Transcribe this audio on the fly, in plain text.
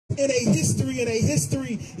in a history, and a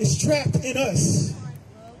history is trapped in us.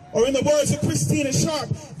 Or in the words of Christina Sharp,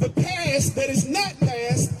 the past that is not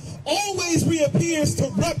past always reappears to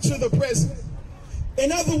rupture the present.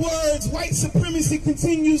 In other words, white supremacy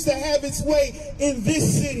continues to have its way in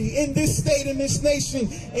this city, in this state, in this nation,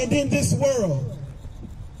 and in this world.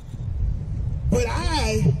 But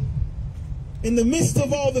I, in the midst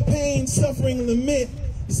of all the pain, suffering, and lament,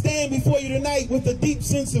 stand before you tonight with a deep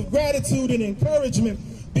sense of gratitude and encouragement,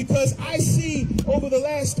 because I see over the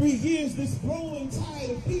last 3 years this growing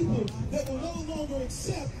tide of people that will no longer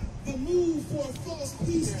accept the move for a false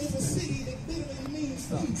peace in a city that literally means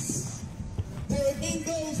peace. There have been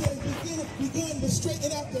those that have begun to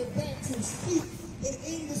straighten out their backs and speak and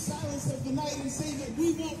end the silence of the night and say that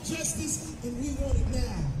we want justice and we want it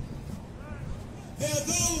now. There are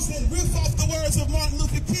those that riff off the words of Martin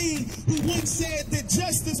Luther King, who once said that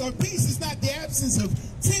justice or peace is not the absence of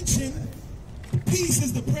tension. Peace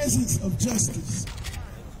is the presence of justice.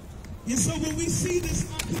 And so when we see this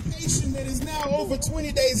occupation that is now over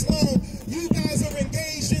 20 days long, you guys are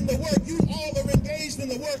engaged in the work. You all are engaged in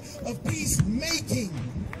the work of peacemaking.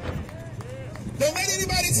 Don't let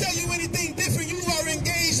anybody tell you anything different. You are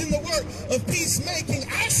engaged in the work of peacemaking.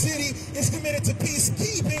 Our city is committed to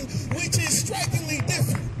peacekeeping, which is strikingly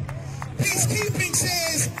different. Peacekeeping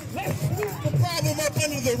says, let's sweep the problem up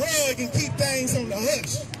under the rug and keep things on the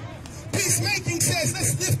hush. Peacemaking says,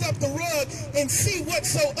 let's lift up the rug and see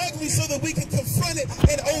what's so ugly so that we can confront it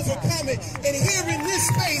and overcome it. And here in this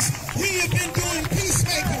space, we have been doing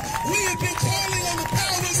peacemaking. We have been calling on the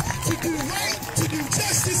powers to do right, to do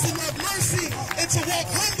justice, to love mercy, and to walk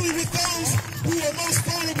humbly with those who are most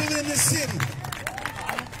vulnerable in this city.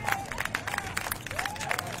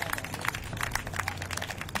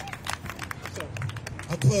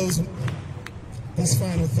 I'll close this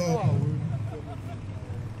final thought.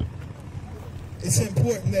 It's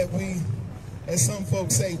important that we, as some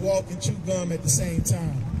folks say, walk and chew gum at the same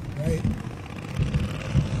time, right?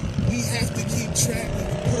 We have to keep track of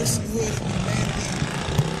the personhood and humanity,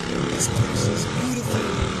 this precious,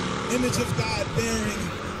 beautiful image of God bearing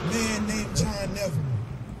man named John Neville.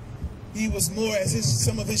 He was more, as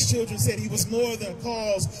some of his children said, he was more than a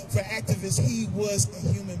cause for activists. He was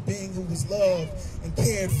a human being who was loved and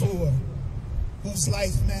cared for, whose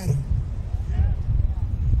life mattered.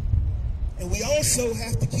 And we also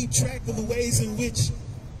have to keep track of the ways in which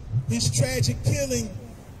this tragic killing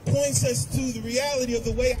points us to the reality of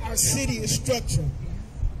the way our city is structured.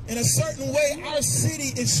 In a certain way, our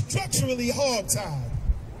city is structurally hogtied.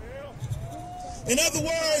 In other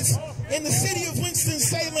words, in the city of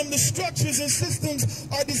Winston-Salem, the structures and systems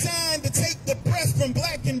are designed to take the breath from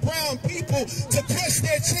black and brown people to crush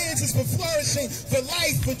their chances for flourishing, for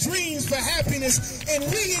life, for dreams, for happiness. And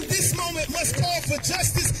we in this moment must call for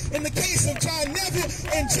justice in the case of John Neville,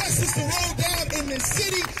 and justice to roll down in this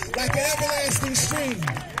city like an everlasting stream.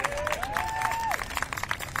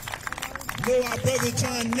 Though our brother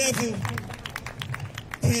John Neville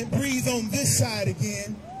can't breathe on this side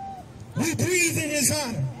again, we breathe in his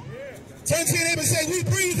honor. Turn to your neighbor and say, we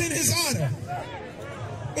breathe in his honor.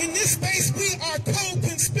 In this space, we are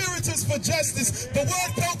co-conspirators for justice. The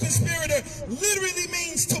word co-conspirator literally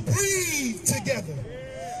means to breathe together.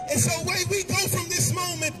 And so we go from this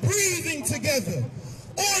moment breathing together,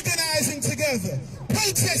 organizing together,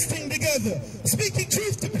 protesting together, speaking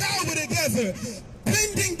truth to power together,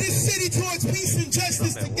 bending this city towards peace and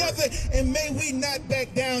justice together, and may we not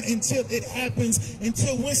back down until it happens,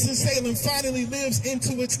 until Winston-Salem finally lives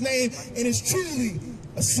into its name and is truly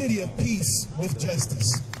a city of peace with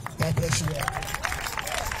justice. God bless you all.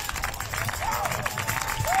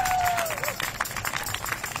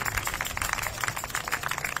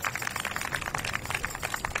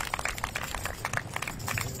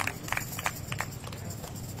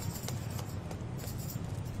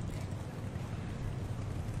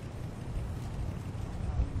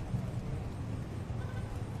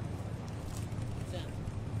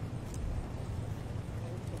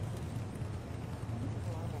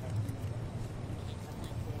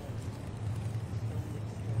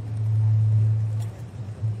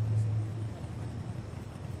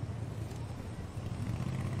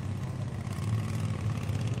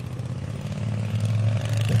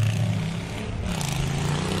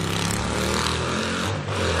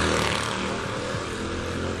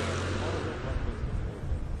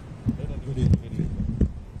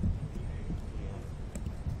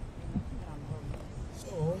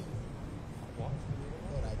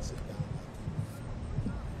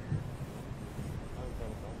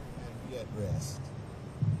 Rest.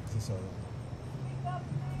 Is this all right?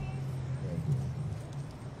 Very good.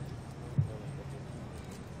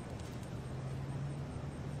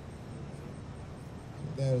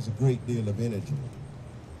 There's a great deal of energy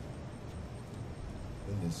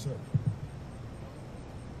in this circle.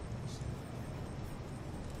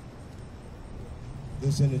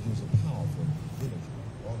 This energy is a powerful energy.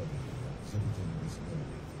 All of it is everything in this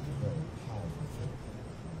energy. It's a very powerful thing.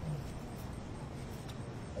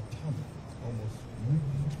 Atomic, almost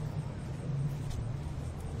nuclear.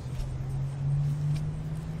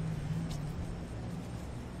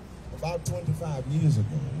 About 25 years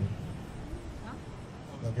ago,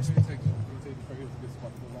 that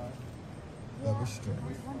was true.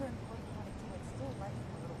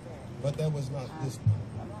 But that was not this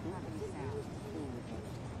power.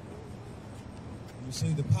 You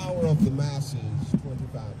see, the power of the masses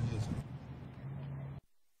 25 years ago.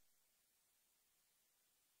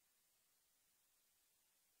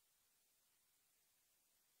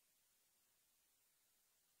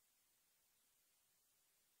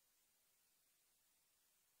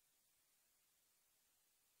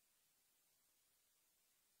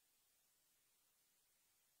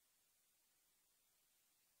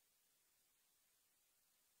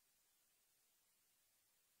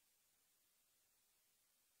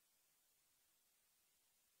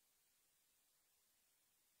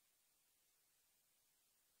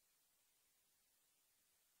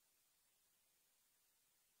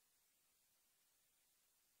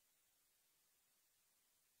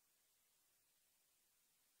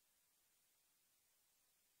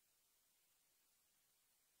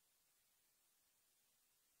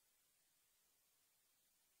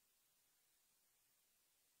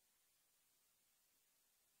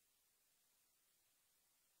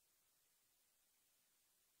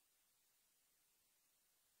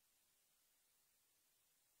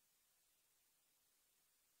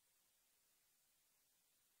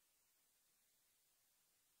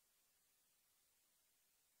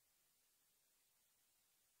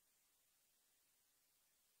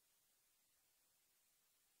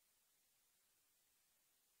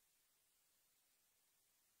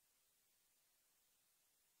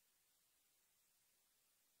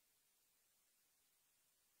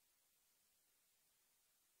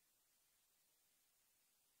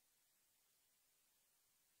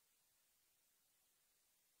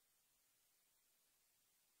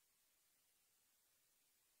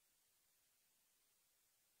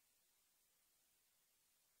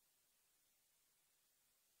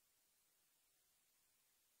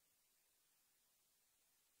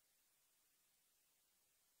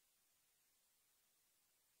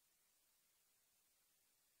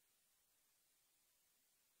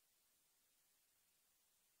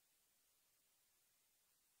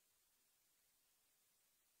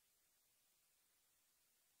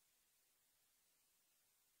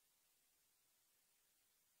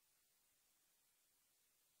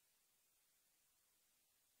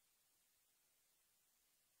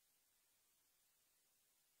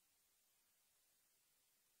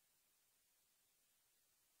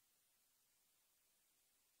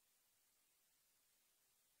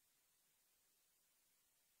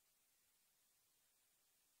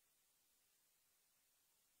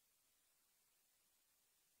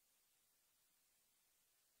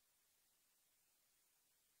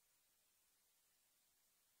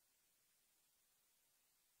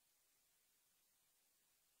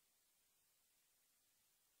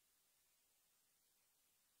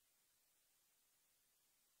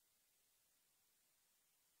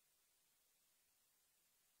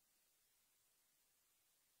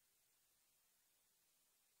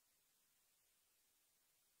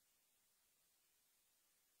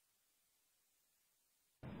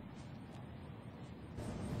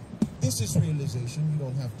 This is realization. You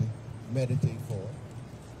don't have to meditate for it.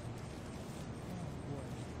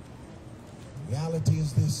 Reality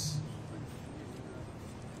is this: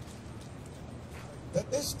 that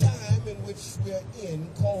this time in which we're in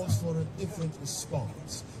calls for a different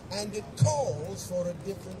response, and it calls for a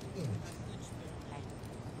different energy.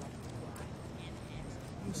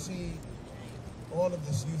 You see, all of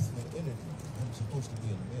this youthful energy, I'm supposed to be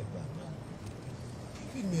in bed right now,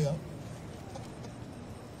 keeping me up,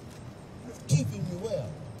 keeping me well.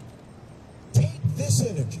 Take this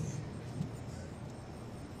energy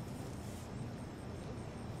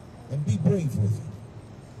and be brave with it.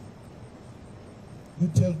 You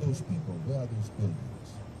tell those people, where are those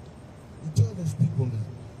buildings? You tell those people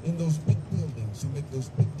in those big buildings who make those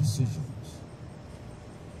big decisions,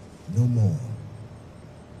 no more.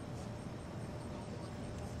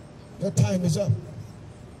 Your time is up.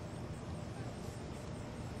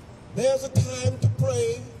 There's a time to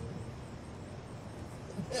pray.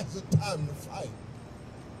 There's a time to fight.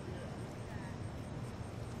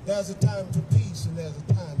 There's a time for peace and there's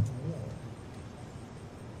a time to war.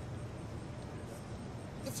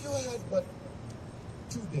 If you had but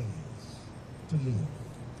 2 days to live,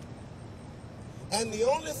 and the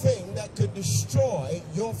only thing that could destroy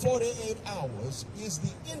your 48 hours is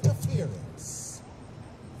the interference,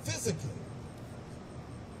 physically,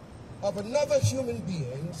 of another human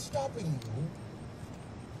being stopping you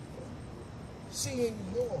seeing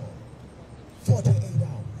your 48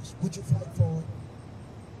 hours, would you fight for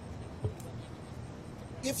it?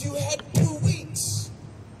 If you had 2 weeks,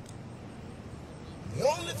 the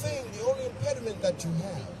only impediment that you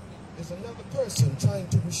have is another person trying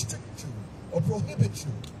to restrict you or prohibit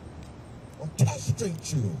you or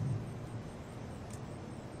castrate you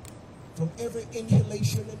from every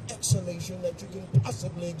inhalation and exhalation that you can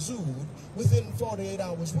possibly exude within 48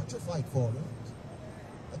 hours. Would you fight for it?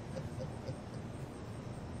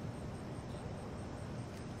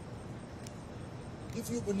 If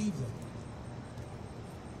you believe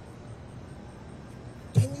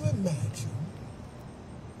that, can you imagine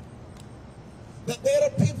that there are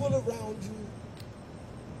people around you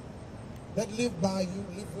that live by you,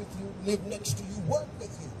 live with you, live next to you, work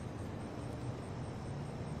with you,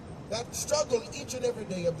 that struggle each and every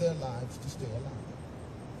day of their lives to stay alive?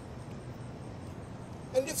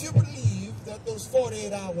 And if you believe that those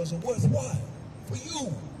 48 hours are worthwhile for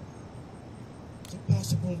you, it's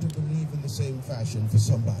impossible to believe in the same fashion for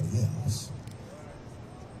somebody else.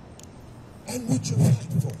 And would you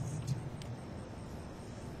fight for it?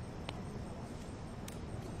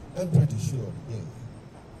 I'm pretty sure today.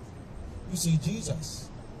 You see, Jesus,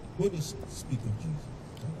 Buddhists speak of Jesus.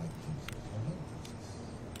 I like Jesus. I like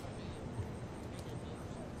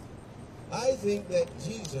Jesus. I think that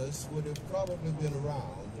Jesus would have probably been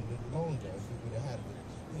around a little longer if he would have had,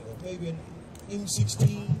 maybe an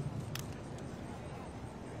M16.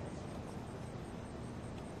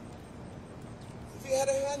 If he had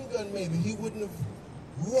a handgun, maybe he wouldn't have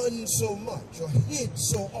run so much or hid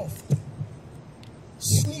so often,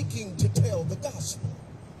 sneaking to tell the gospel.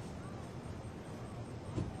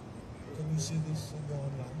 Can you see this in your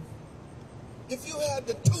own life? If you had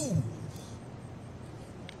the tools,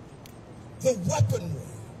 the weaponry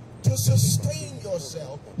to sustain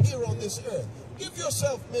yourself here on this earth, give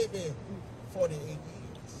yourself maybe 48 years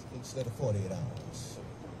instead of 48 hours.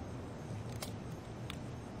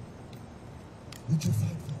 Would you fight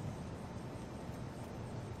for it?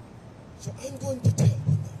 So I'm going to tell you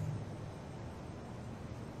now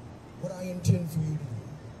what I intend for you to do,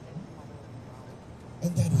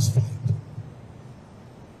 and that is fight.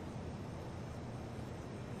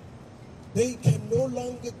 They can no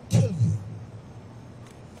longer kill you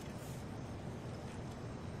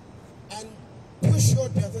and push your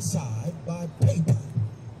death aside by paper.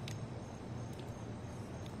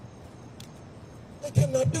 They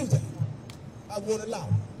cannot do that. I won't allow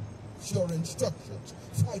it. It's your instructions.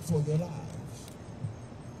 Fight for your lives.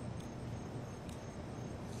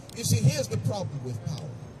 You see, here's the problem with power.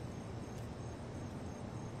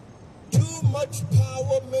 Too much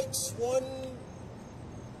power makes one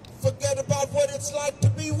forget about what it's like to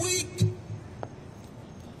be weak. In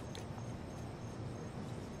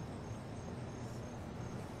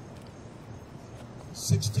the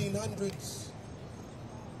 1600s,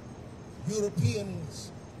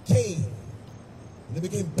 Europeans came and they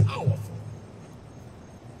became powerful.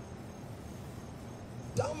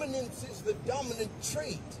 Dominance is the dominant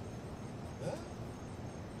trait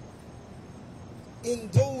in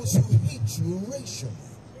those who hate you racially.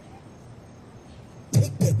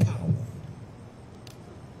 Take their power.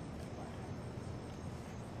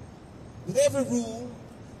 With every rule,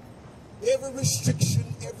 every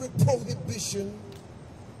restriction, every prohibition,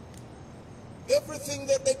 everything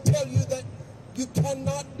that they tell you that you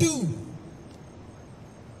cannot do,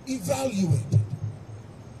 evaluate it,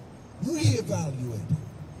 reevaluate it.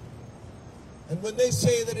 And when they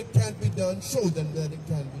say that it can't be done, show them that it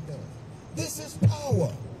can be done. This is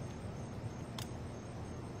power.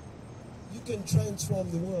 You can transform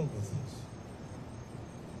the world with this.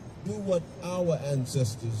 Do what our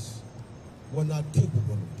ancestors were not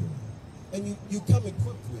capable of doing. And you come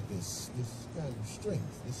equipped with this kind of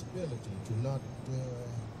strength, this ability to not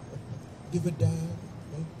give a damn.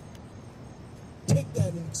 Right? Take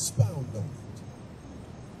that and expound on it.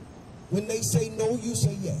 When they say no, you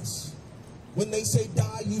say yes. When they say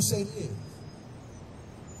die, you say live.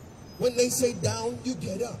 When they say down, you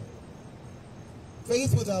get up.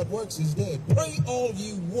 Faith without works is dead. Pray all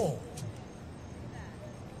you want.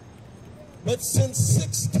 But since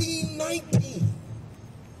 1619,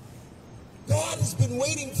 God has been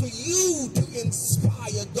waiting for you to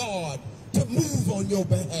inspire God to move on your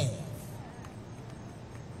behalf.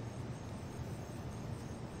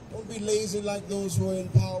 Don't be lazy like those who are in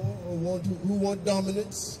power or who want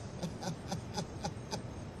dominance.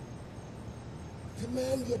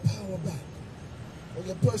 Command your power back for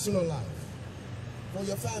your personal life, for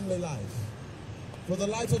your family life, for the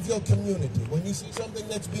life of your community. When you see something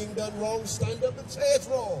that's being done wrong, stand up and say it's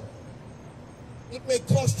wrong. It may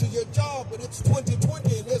cost you your job, but it's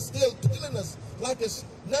 2020 and they're still killing us like it's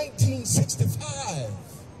 1965.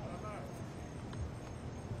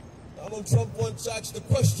 Donald Trump once asked the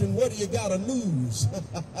question, what do you got to lose?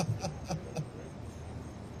 It's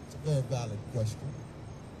a very valid question.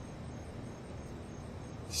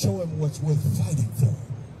 Show him what's worth fighting for.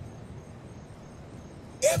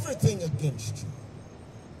 Everything against you,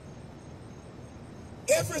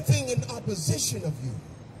 everything in opposition of you,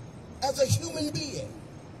 as a human being,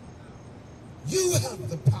 you have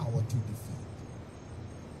the power to defeat.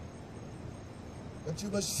 But you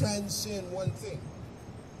must transcend one thing.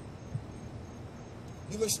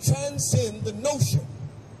 You must transcend the notion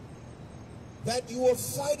that you are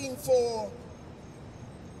fighting for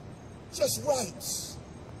just rights.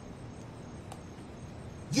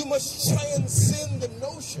 You must transcend the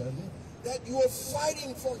notion that you are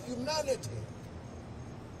fighting for humanity.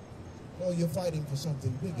 No, you're fighting for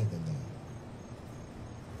something bigger than that.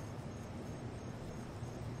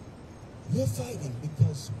 You're fighting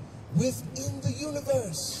because within the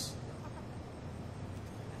universe,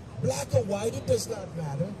 black or white, it does not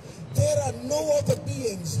matter, there are no other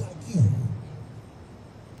beings like you.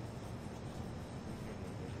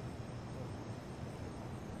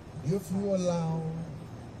 If you allow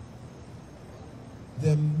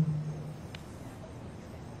them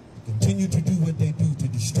to continue to do what they do to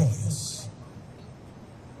destroy us,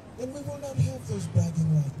 then we will not have those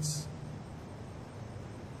bragging rights.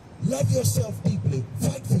 Love yourself deeply.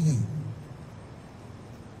 Fight for you.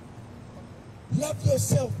 Love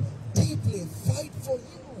yourself deeply. Fight for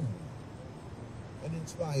you. And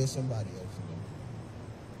inspire somebody else.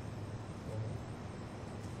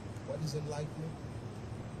 What is enlightenment?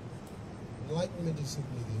 Enlightenment is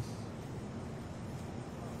simply this.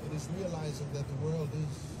 It is realizing that the world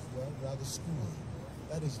is, well, rather screwy.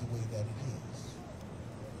 That is the way that it is.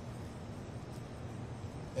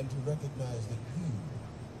 And to recognize that you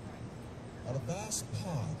are a vast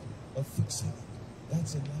part of fixing it.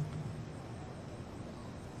 That's enlightenment.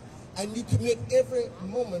 And you commit every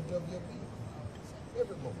moment of your being.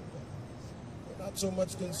 Every moment. You're not so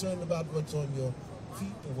much concerned about what's on your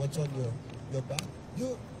feet or what's on your back.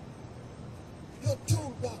 Your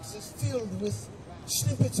toolbox is filled with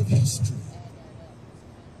snippets of history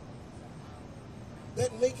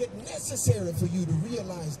that make it necessary for you to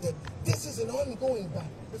realize that this is an ongoing battle.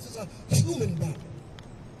 This is a human battle.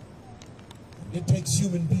 It takes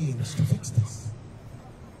human beings to fix this.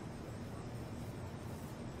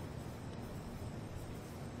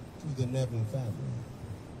 To the Neville family,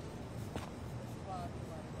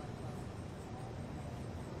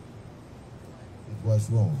 it was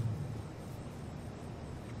wrong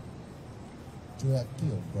to have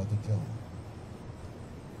killed Brother John.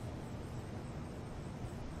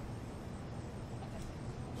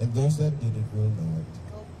 And those that did it will know it.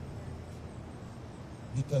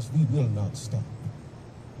 Because we will not stop.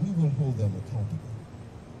 We will hold them accountable.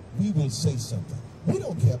 We will say something. We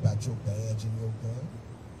don't care about your badge and your gun.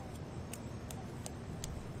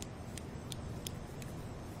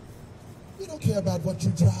 We don't care about what you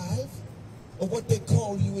drive or what they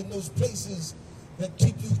call you in those places that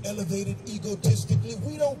keep you elevated egotistically.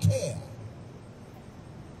 We don't care.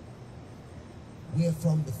 We're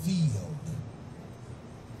from the field.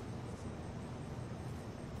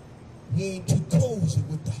 We ain't too cozy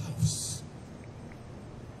with the house.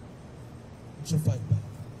 It's your fight back.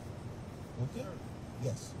 Okay?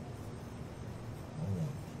 Yes. All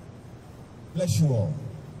right. Bless you all.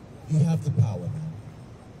 You have the power now.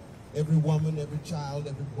 Every woman, every child,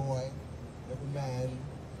 every boy, every man,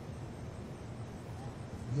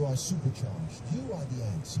 you are supercharged. You are the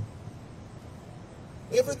answer.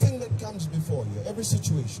 Everything that comes before you, every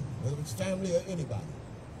situation, whether it's family or anybody,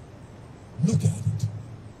 look at it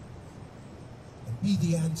and be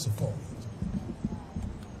the answer for it.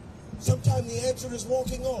 Sometimes the answer is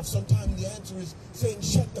walking off. Sometimes the answer is saying,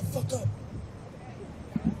 shut the fuck up.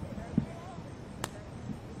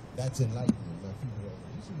 That's enlightenment.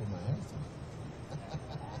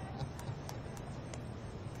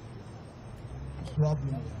 The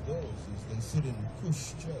problem with those is they sit in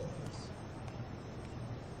push chairs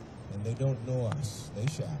and they don't know us. They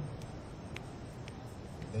shall.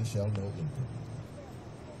 They shall know infinitely.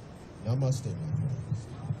 Namaste, my friends.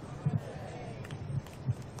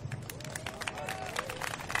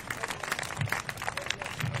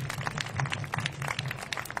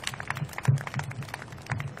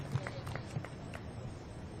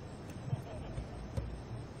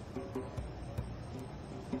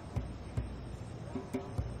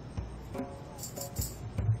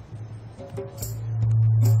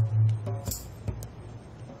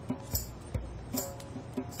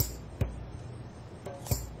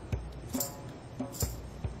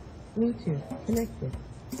 Bluetooth connected.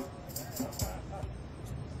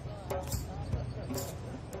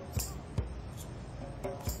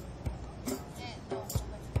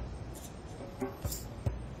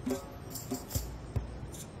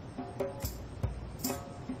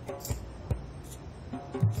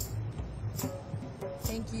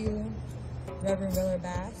 Thank you, Reverend Willer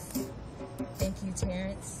Bass. Thank you,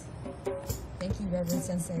 Terrence. Thank you, Reverend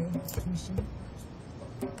Sensei Bushi.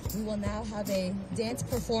 We will now have a dance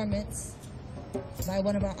performance by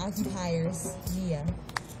one of our occupiers, Mia.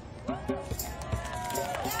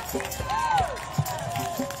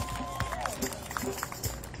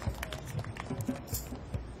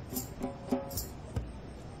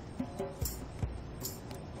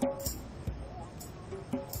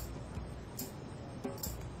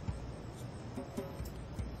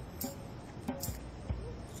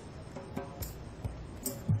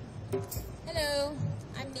 Hello,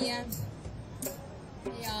 I'm Mia.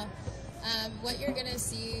 Hey y'all. What you're gonna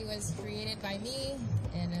see was created by me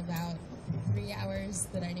in about 3 hours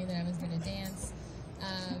that I knew that I was gonna dance.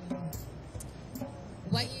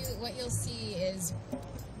 What you'll see is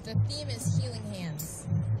the theme is healing hands,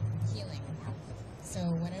 healing. So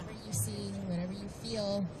whatever you see, whatever you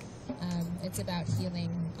feel, it's about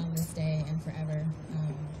healing on this day and forever.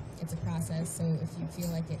 It's a process, so if you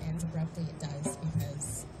feel like it ends abruptly, it does,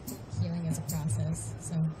 because healing is a process.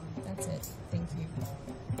 So that's it. Thank you.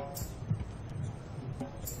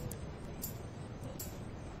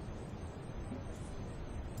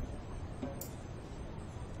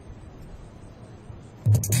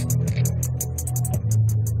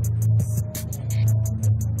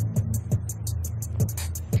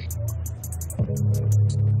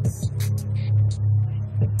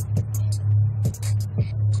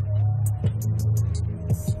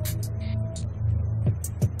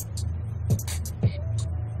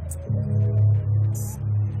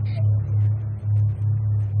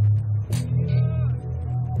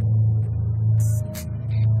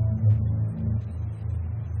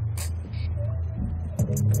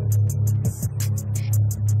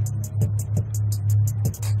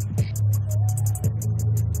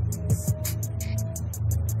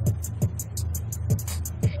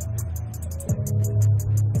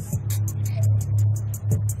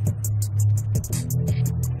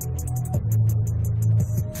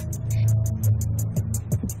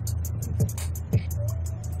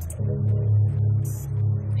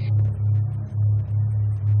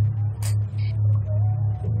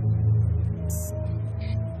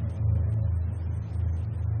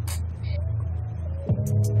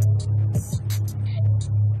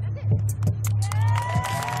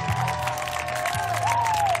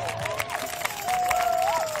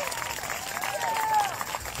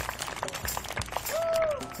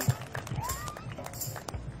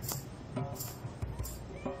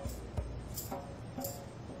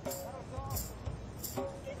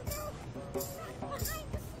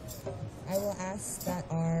 I will ask that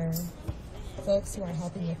our folks who are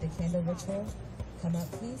helping with the candle ritual come up,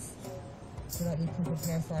 please, so that we can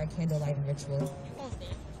prepare for our candle lighting ritual.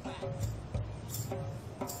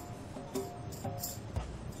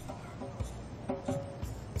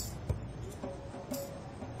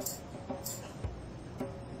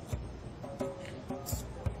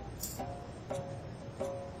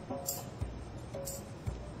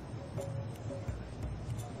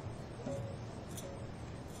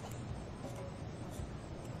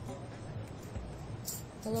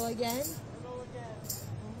 Hello again. Hello again.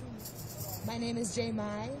 My name is Jay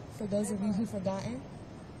Mai, for those of you who've forgotten,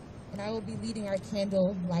 and I will be leading our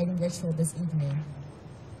candle lighting ritual this evening.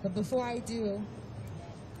 But before I do,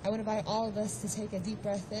 I want to invite all of us to take a deep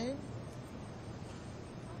breath in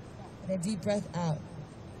and a deep breath out.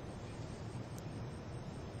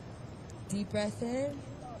 Deep breath in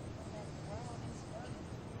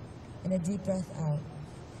and a deep breath out.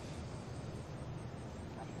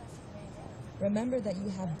 Remember that you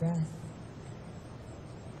have breath.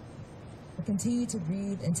 But continue to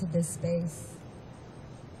breathe into this space,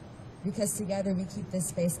 because together we keep this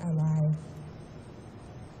space alive.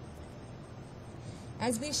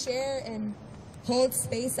 As we share and hold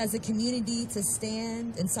space as a community to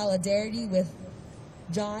stand in solidarity with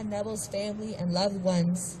John Neville's family and loved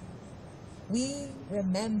ones, we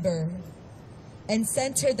remember and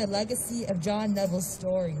center the legacy of John Neville's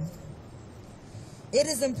story. It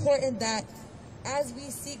is important that as we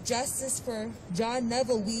seek justice for John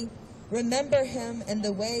Neville, we remember him in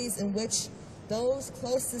the ways in which those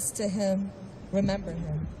closest to him remember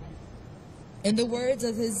him. In the words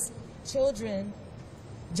of his children,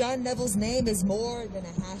 John Neville's name is more than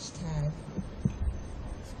a hashtag.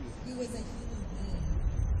 He was a human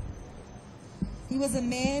being. He was a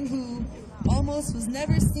man who almost was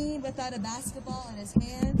never seen without a basketball in his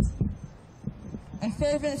hand. A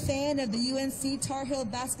fervent fan of the UNC Tar Heel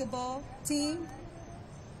basketball team.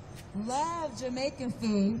 Loved Jamaican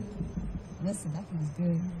food. Listen, that food was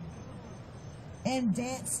good. And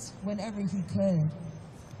danced whenever he could.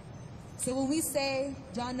 So when we say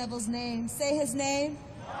John Neville's name, say his name.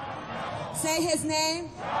 Say his name.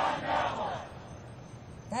 John Neville.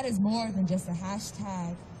 That is more than just a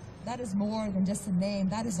hashtag. That is more than just a name.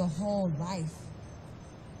 That is a whole life,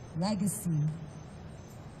 legacy,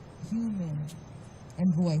 human,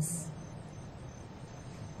 and voice.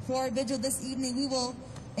 For our vigil this evening, we will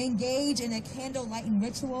engage in a candle lighting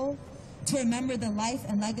ritual to remember the life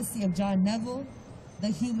and legacy of John Neville, the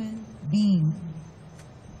human being.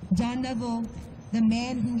 John Neville, the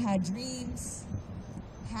man who had dreams,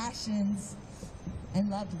 passions,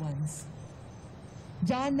 and loved ones.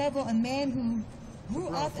 John Neville, a man who grew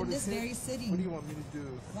up in this very city. What do you want me to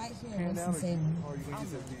do? Right here in Winston Salem. Or are you going to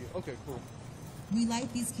use that video? Okay, cool. We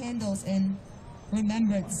light these candles in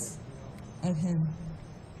remembrance of him.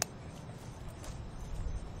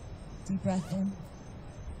 Deep breath in.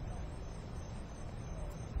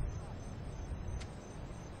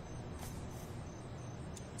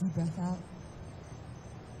 Deep breath out.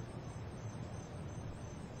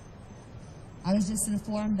 I was just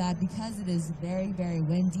informed that because it is very, very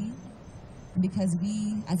windy, and because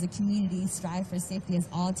we as a community strive for safety at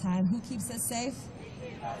all time, who keeps us safe?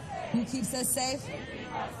 Who keeps us safe?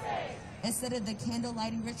 Instead of the candle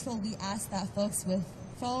lighting ritual, we ask that folks with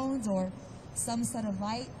phones or some sort of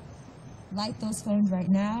light those phones right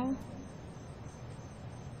now.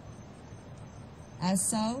 As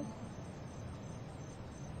so.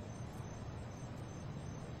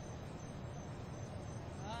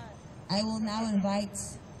 I will now invite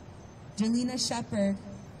Jelena Shepherd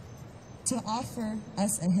to offer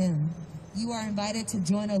us a hymn. You are invited to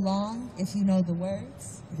join along if you know the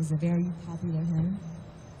words. It is a very popular hymn.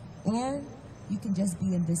 Or you can just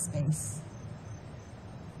be in this space.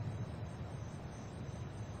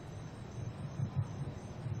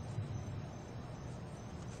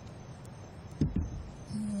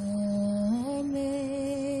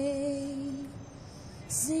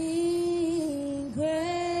 Amazing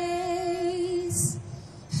grace,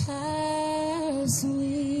 how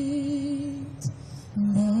sweet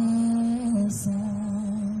the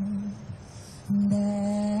sound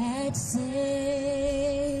that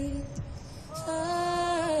saved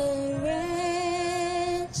a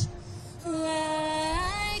wretch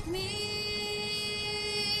like me.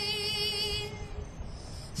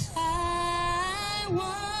 I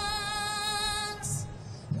once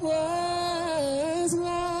was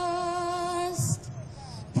lost,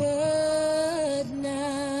 but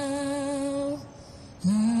now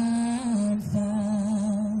I'm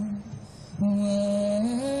found.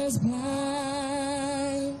 Was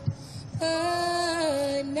blind,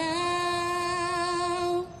 but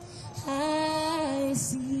now I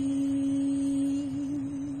see.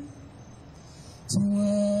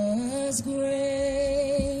 'Twas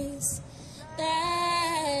grace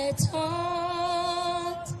that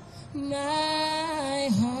taught my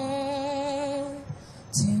heart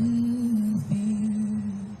to feel,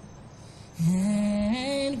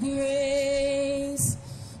 and grace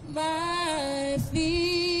my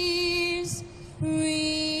fears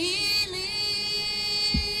relieved.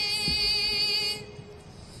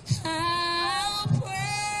 How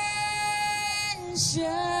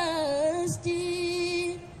precious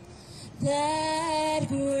did that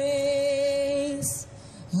grace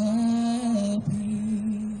appear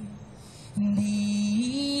in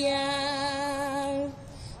the hour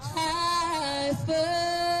I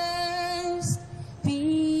first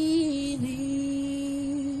believed.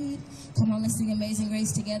 Come on, let's sing Amazing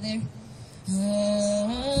Grace together.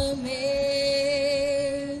 Amazing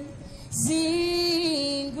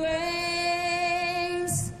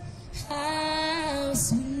grace, how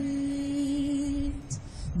sweet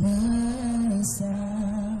the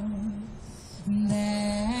sound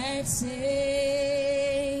that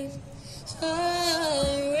saved a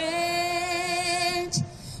wretch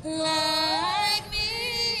like me.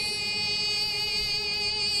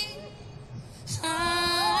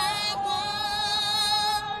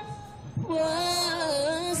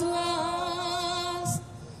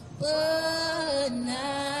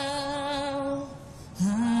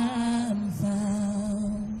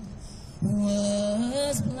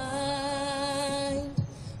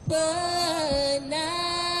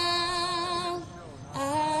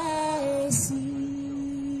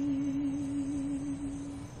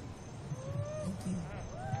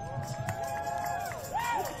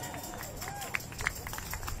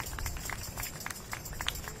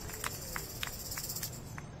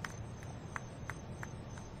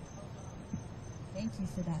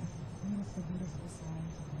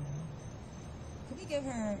 give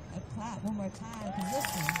her a clap one more time, because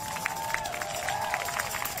listen,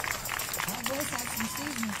 that voice has some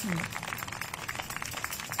seasoning to it.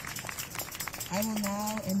 I will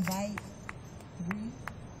now invite Bree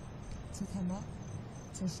to come up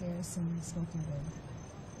to share some spoken word.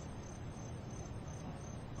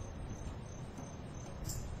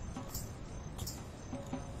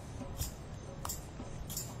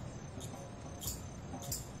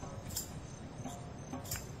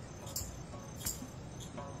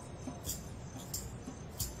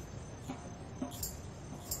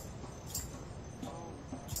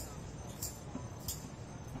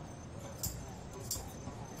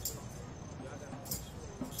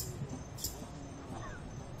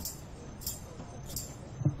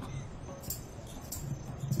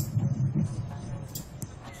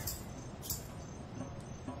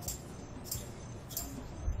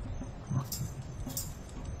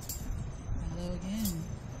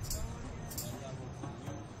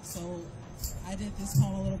 I did this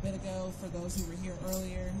poem a little bit ago for those who were here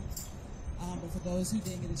earlier, but for those who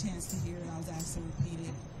didn't get a chance to hear it, I was asked to repeat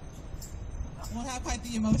it. I won't have quite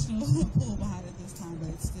the emotional pull behind it this time, but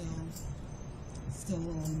it's still a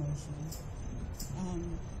little emotional.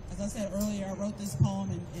 As I said earlier, I wrote this poem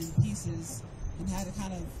in pieces and had to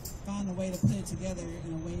kind of find a way to put it together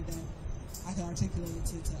in a way that I could articulate it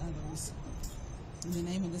to others. And the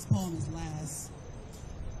name of this poem is Last.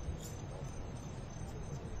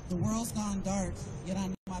 The world's gone dark, yet I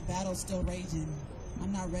know my battle's still raging.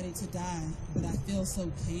 I'm not ready to die, but I feel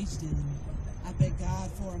so caged in. I beg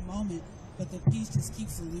God for a moment, but the peace just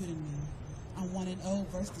keeps eluding me. I'm 1-0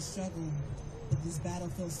 versus the struggle, but this battle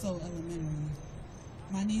feels so elementary.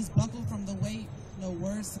 My knees buckle from the weight, no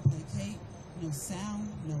words to placate, no sound,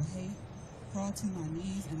 no hate. Crawl to my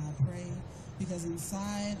knees and I pray, because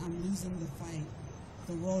inside I'm losing the fight.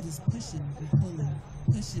 The world is pushing and pulling,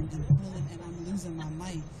 and I'm losing my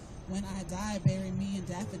might. When I die, bury me in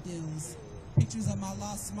daffodils. Pictures of my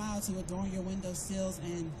lost smile to adorn your windowsills,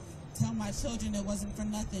 and tell my children it wasn't for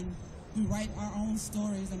nothing. We write our own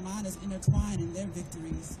stories, and mine is intertwined in their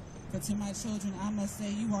victories. But to my children, I must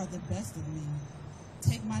say you are the best of me.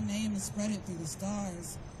 Take my name and spread it through the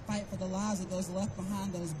stars. Fight for the lives of those left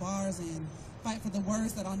behind those bars, and fight for the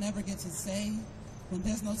words that I'll never get to say. When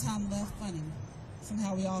there's no time left, funny.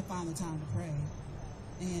 Somehow we all find the time to pray.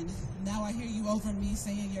 And now I hear you over me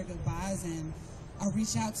saying your goodbyes, and I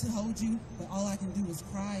reach out to hold you, but all I can do is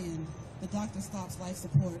cry, and the doctor stops life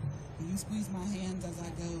support, and you squeeze my hands as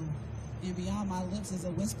I go. And beyond my lips is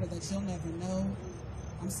a whisper that you'll never know.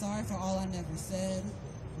 I'm sorry for all I never said.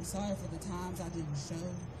 I'm sorry for the times I didn't show.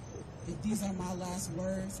 If these are my last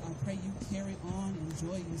words, I pray you carry on and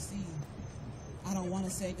joy you see. I don't want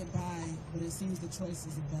to say goodbye, but it seems the choice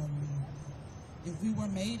is above me. If we were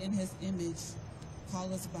made in his image,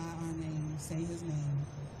 call us by our name. Say his name.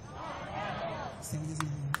 Say his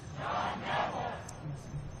name.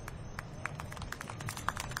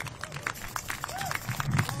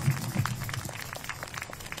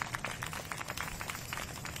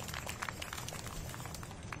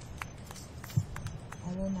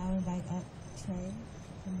 I will now invite up Trey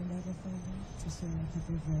from the microphone to share a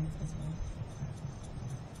couple of words as well.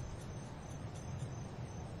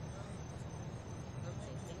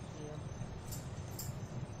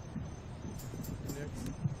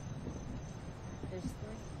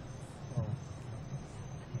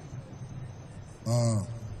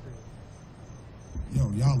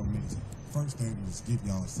 Y'all amazing. First thing is give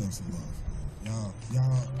y'all self some love. Y'all.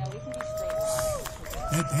 No, we can be straight.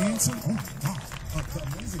 That dancing, oh my God. The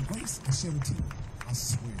amazing grace and charity. I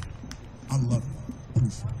swear. I love y'all.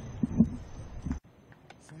 Appreciate it.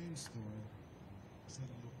 Same story. Said a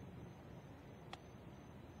little.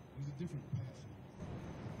 There's a different passion.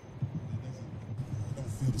 It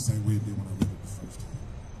don't feel the same way it did when I read it the first time.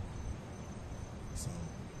 So,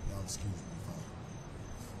 y'all excuse me if I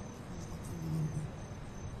feel a little bit.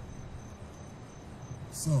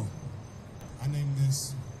 So, I named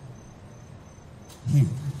this Here,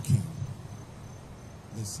 King.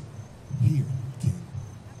 Listen, here, King.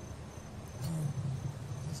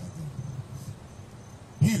 Yes, I think.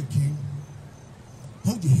 Here, King.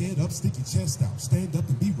 Hold your head up, stick your chest out, stand up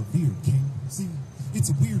and be revered, King. See,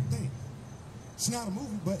 it's a weird thing. It's not a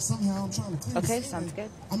movie, but somehow I'm trying to clear Okay, the sounds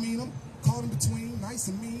good. I mean, I'm caught in between nice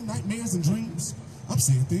and mean, nightmares and dreams. I'm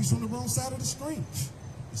seeing things from the wrong side of the screen.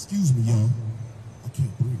 Excuse me, y'all. I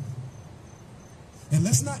can't breathe. And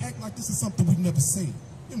let's not act like this is something we've never seen.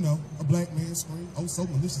 You know, a black man scream, oh so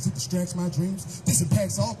malicious, it distracts my dreams. This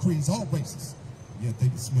impacts all creeds, all races. Yet they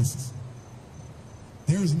dismiss us.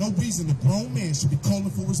 There is no reason a grown man should be calling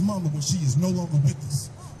for his mama when she is no longer with us.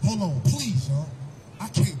 Hold on, please, y'all. I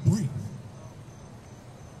can't breathe.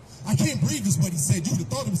 can't breathe is what he said. You'd have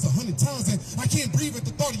thought it was 100 times. And I can't breathe at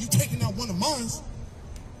the thought of you taking out one of mine.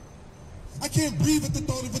 I can't breathe at the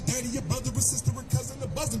thought of a daddy, your brother, a sister, a cousin, a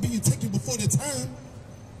buzzing being taken before their time.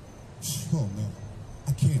 Oh, man.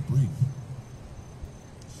 I can't breathe.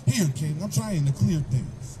 Here, King, I'm trying to clear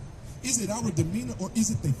things. Is it our demeanor or is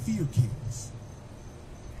it they fear kings?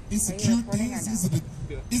 Insecure things? Is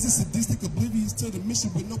it sadistic, oblivious to the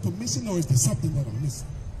mission with no permission, or is there something that I'm missing?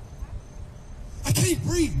 I can't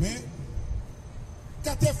breathe, man.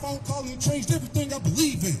 Got that phone call and changed everything I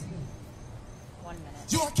believe in. 1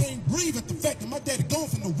 minute. Yo, I can't breathe at the fact that my daddy gone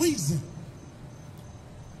for no reason.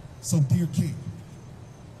 So, dear King,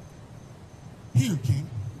 here, King,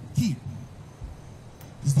 here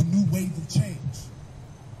is the new wave of change.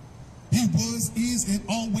 He was, is, and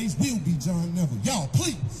always will be John Neville. Y'all,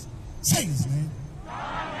 please, say his name.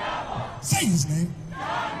 John Neville. Say his name. John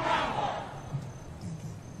Neville.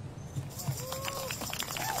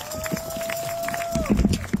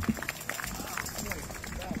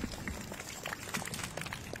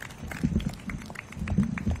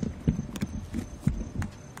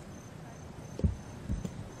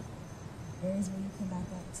 Areas where you come back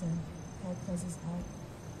up to help close us out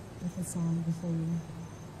with a song before you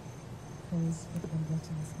close with the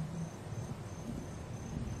benediction or something.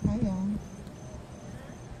 Hi, y'all.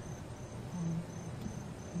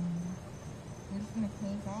 We're just going to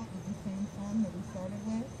close out with the same song that we started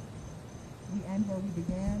with. We end where we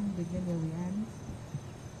began, we begin where we end.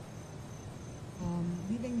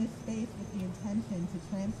 Leaving this space with the intention to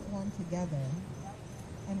transform together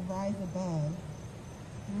and rise above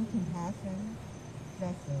through compassion,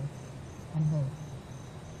 justice, and hope.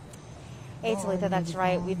 Hey, Talitha, that's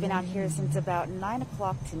right. We've been out here since about 9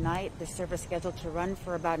 o'clock tonight. The service scheduled to run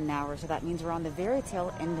for about an hour, so that means we're on the very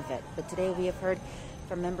tail end of it. But today we have heard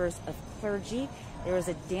from members of clergy. There was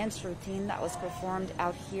a dance routine that was performed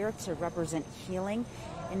out here to represent healing.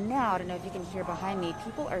 And now, I don't know if you can hear behind me,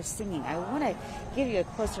 people are singing. I want to give you a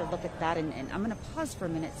closer look at that, and I'm going to pause for a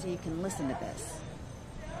minute so you can listen to this.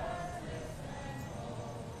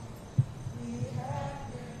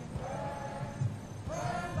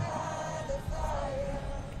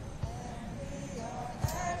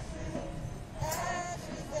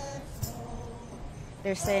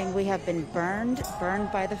 They're saying we have been burned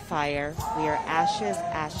by the fire. We are ashes,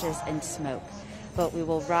 ashes, and smoke. But we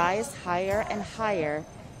will rise higher and higher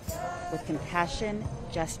with compassion,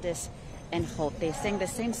 justice, and hope. They sang the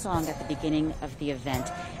same song at the beginning of the event.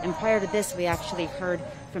 And prior to this, we actually heard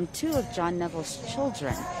from 2 of John Neville's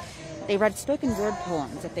children. They read spoken word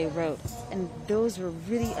poems that they wrote, and those were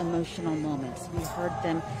really emotional moments. We heard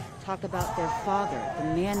them talk about their father,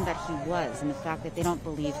 the man that he was, and the fact that they don't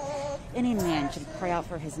believe any man should cry out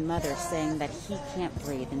for his mother, saying that he can't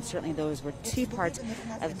breathe. And certainly those were 2 parts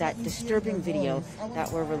of that disturbing video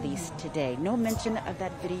that were released today. No mention of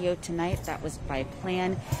that video tonight. That was by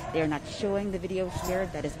plan. They are not showing the video here.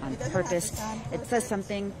 That is on purpose. It says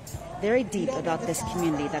something very deep about this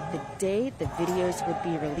community, that the day the videos would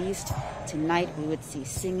be released, tonight we would see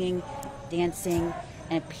singing, dancing,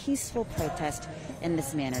 and a peaceful protest in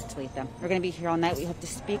this manner, Talitha. We're going to be here all night. We hope to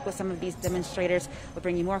speak with some of these demonstrators. We'll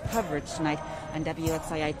bring you more coverage tonight on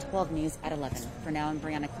WXII 12 News at 11. For now, I'm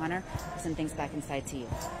Brianna Connor. I'll send things back inside to you.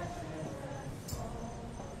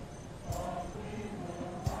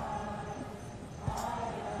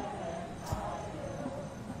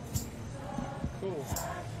 Cool.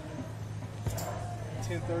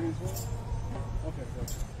 10:30 as well? Okay,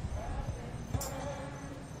 gotcha.